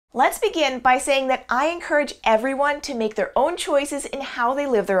Let's begin by saying that I encourage everyone to make their own choices in how they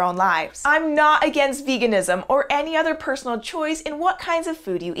live their own lives. I'm not against veganism or any other personal choice in what kinds of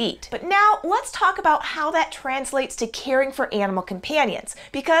food you eat. But now let's talk about how that translates to caring for animal companions,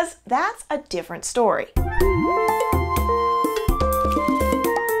 because that's a different story.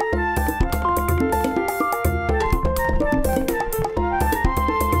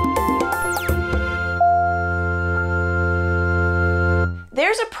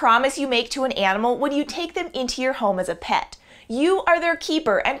 There's a promise you make to an animal when you take them into your home as a pet. You are their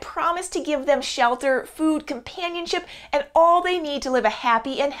keeper and promise to give them shelter, food, companionship, and all they need to live a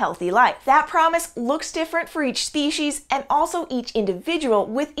happy and healthy life. That promise looks different for each species and also each individual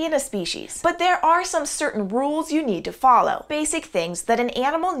within a species. But there are some certain rules you need to follow. Basic things that an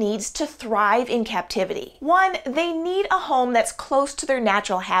animal needs to thrive in captivity. 1, they need a home that's close to their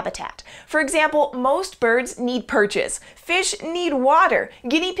natural habitat. For example, most birds need perches. Fish need water.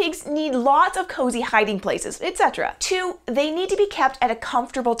 Guinea pigs need lots of cozy hiding places, etc. 2, they need to be kept at a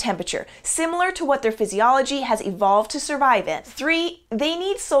comfortable temperature, similar to what their physiology has evolved to survive in. 3, they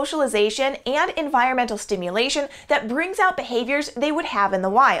need socialization and environmental stimulation that brings out behaviors they would have in the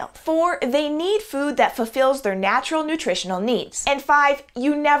wild. 4, they need food that fulfills their natural nutritional needs. And 5,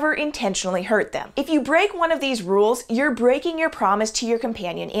 you never intentionally hurt them. If you break one of these rules, you're breaking your promise to your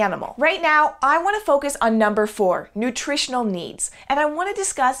companion animal. Right now, I want to focus on number 4, nutritional needs, and I want to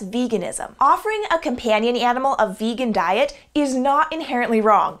discuss veganism. Offering a companion animal a vegan diet is not inherently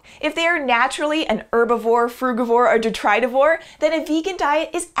wrong. If they are naturally an herbivore, frugivore, or detritivore, then a vegan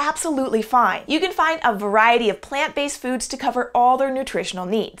diet is absolutely fine. You can find a variety of plant-based foods to cover all their nutritional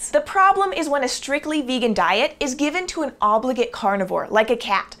needs. The problem is when a strictly vegan diet is given to an obligate carnivore, like a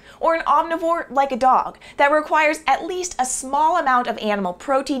cat, or an omnivore like a dog, that requires at least a small amount of animal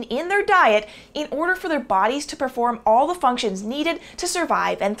protein in their diet in order for their bodies to perform all the functions needed to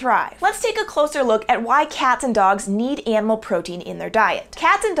survive and thrive. Let's take a closer look at why cats and dogs need animal protein in their diet.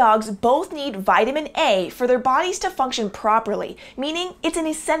 Cats and dogs both need vitamin A for their bodies to function properly, meaning it's an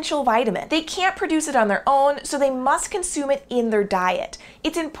essential vitamin. They can't produce it on their own, so they must consume it in their diet.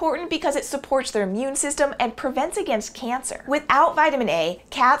 It's important because it supports their immune system and prevents against cancer. Without vitamin A,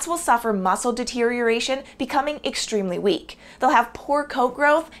 cats will suffer muscle deterioration, becoming extremely weak. They'll have poor coat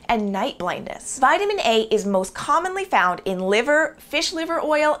growth and night blindness. Vitamin A is most commonly found in liver, fish liver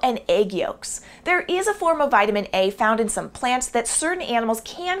oil, and egg yolks. There is a form of vitamin A found in some plants that certain animals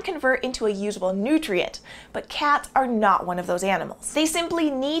can convert into a usable nutrient, but cats are not one of those animals. They simply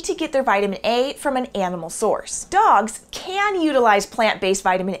need to get their vitamin A from an animal source. Dogs can utilize plant-based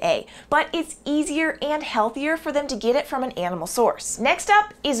vitamin A, but it's easier and healthier for them to get it from an animal source. Next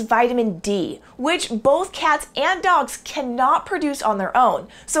up is vitamin D, which both cats and dogs cannot produce on their own,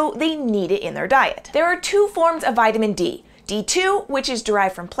 so they need it in their diet. There are 2 forms of vitamin D. D2, which is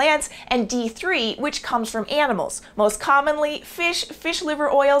derived from plants, and D3, which comes from animals, most commonly fish, fish liver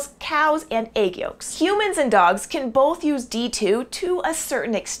oils, cows, and egg yolks. Humans and dogs can both use D2 to a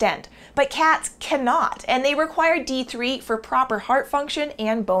certain extent, but cats cannot, and they require D3 for proper heart function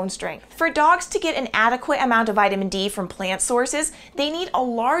and bone strength. For dogs to get an adequate amount of vitamin D from plant sources, they need a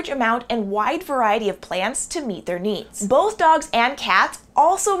large amount and wide variety of plants to meet their needs. Both dogs and cats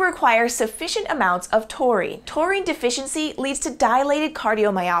also require sufficient amounts of taurine. Taurine deficiency leads to dilated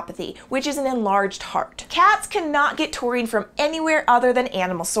cardiomyopathy, which is an enlarged heart. Cats cannot get taurine from anywhere other than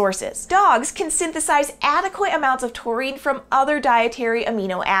animal sources. Dogs can synthesize adequate amounts of taurine from other dietary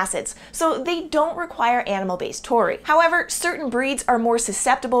amino acids, so they don't require animal-based taurine. However, certain breeds are more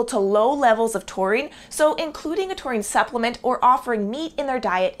susceptible to low levels of taurine, so including a taurine supplement or offering meat in their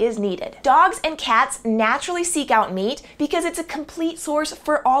diet is needed. Dogs and cats naturally seek out meat because it's a complete source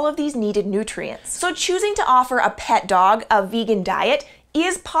for all of these needed nutrients. So choosing to offer a pet dog a vegan diet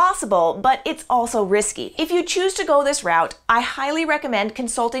is possible, but it's also risky. If you choose to go this route, I highly recommend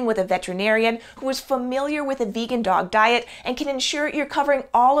consulting with a veterinarian who is familiar with a vegan dog diet and can ensure you're covering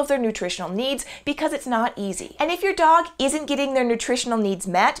all of their nutritional needs, because it's not easy. And if your dog isn't getting their nutritional needs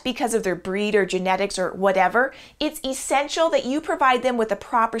met because of their breed or genetics or whatever, it's essential that you provide them with the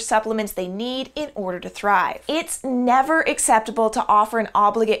proper supplements they need in order to thrive. It's never acceptable to offer an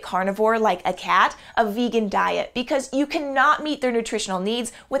obligate carnivore like a cat a vegan diet, because you cannot meet their nutritional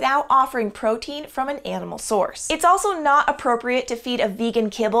needs without offering protein from an animal source. It's also not appropriate to feed a vegan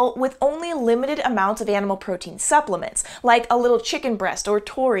kibble with only limited amounts of animal protein supplements, like a little chicken breast or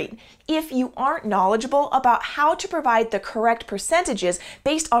taurine, if you aren't knowledgeable about how to provide the correct percentages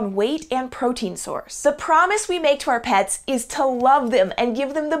based on weight and protein source. The promise we make to our pets is to love them and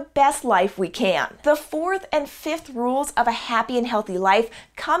give them the best life we can. The 4th and 5th rules of a happy and healthy life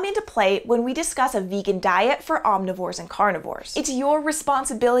come into play when we discuss a vegan diet for omnivores and carnivores. It's your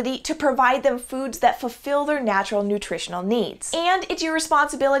responsibility to provide them foods that fulfill their natural nutritional needs. And it's your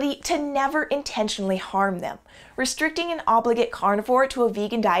responsibility to never intentionally harm them. Restricting an obligate carnivore to a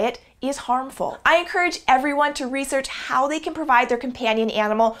vegan diet is harmful. I encourage everyone to research how they can provide their companion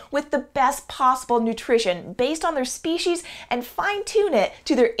animal with the best possible nutrition based on their species and fine-tune it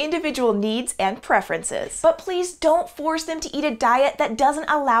to their individual needs and preferences. But please don't force them to eat a diet that doesn't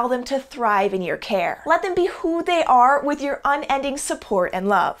allow them to thrive in your care. Let them be who they are with your unending support and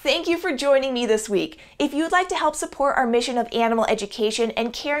love. Thank you for joining me this week. If you'd like to help support our mission of animal education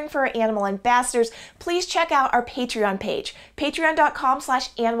and caring for our animal ambassadors, please check out our Patreon page,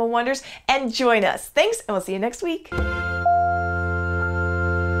 patreon.com/animalwonders, and join us. Thanks, and we'll see you next week.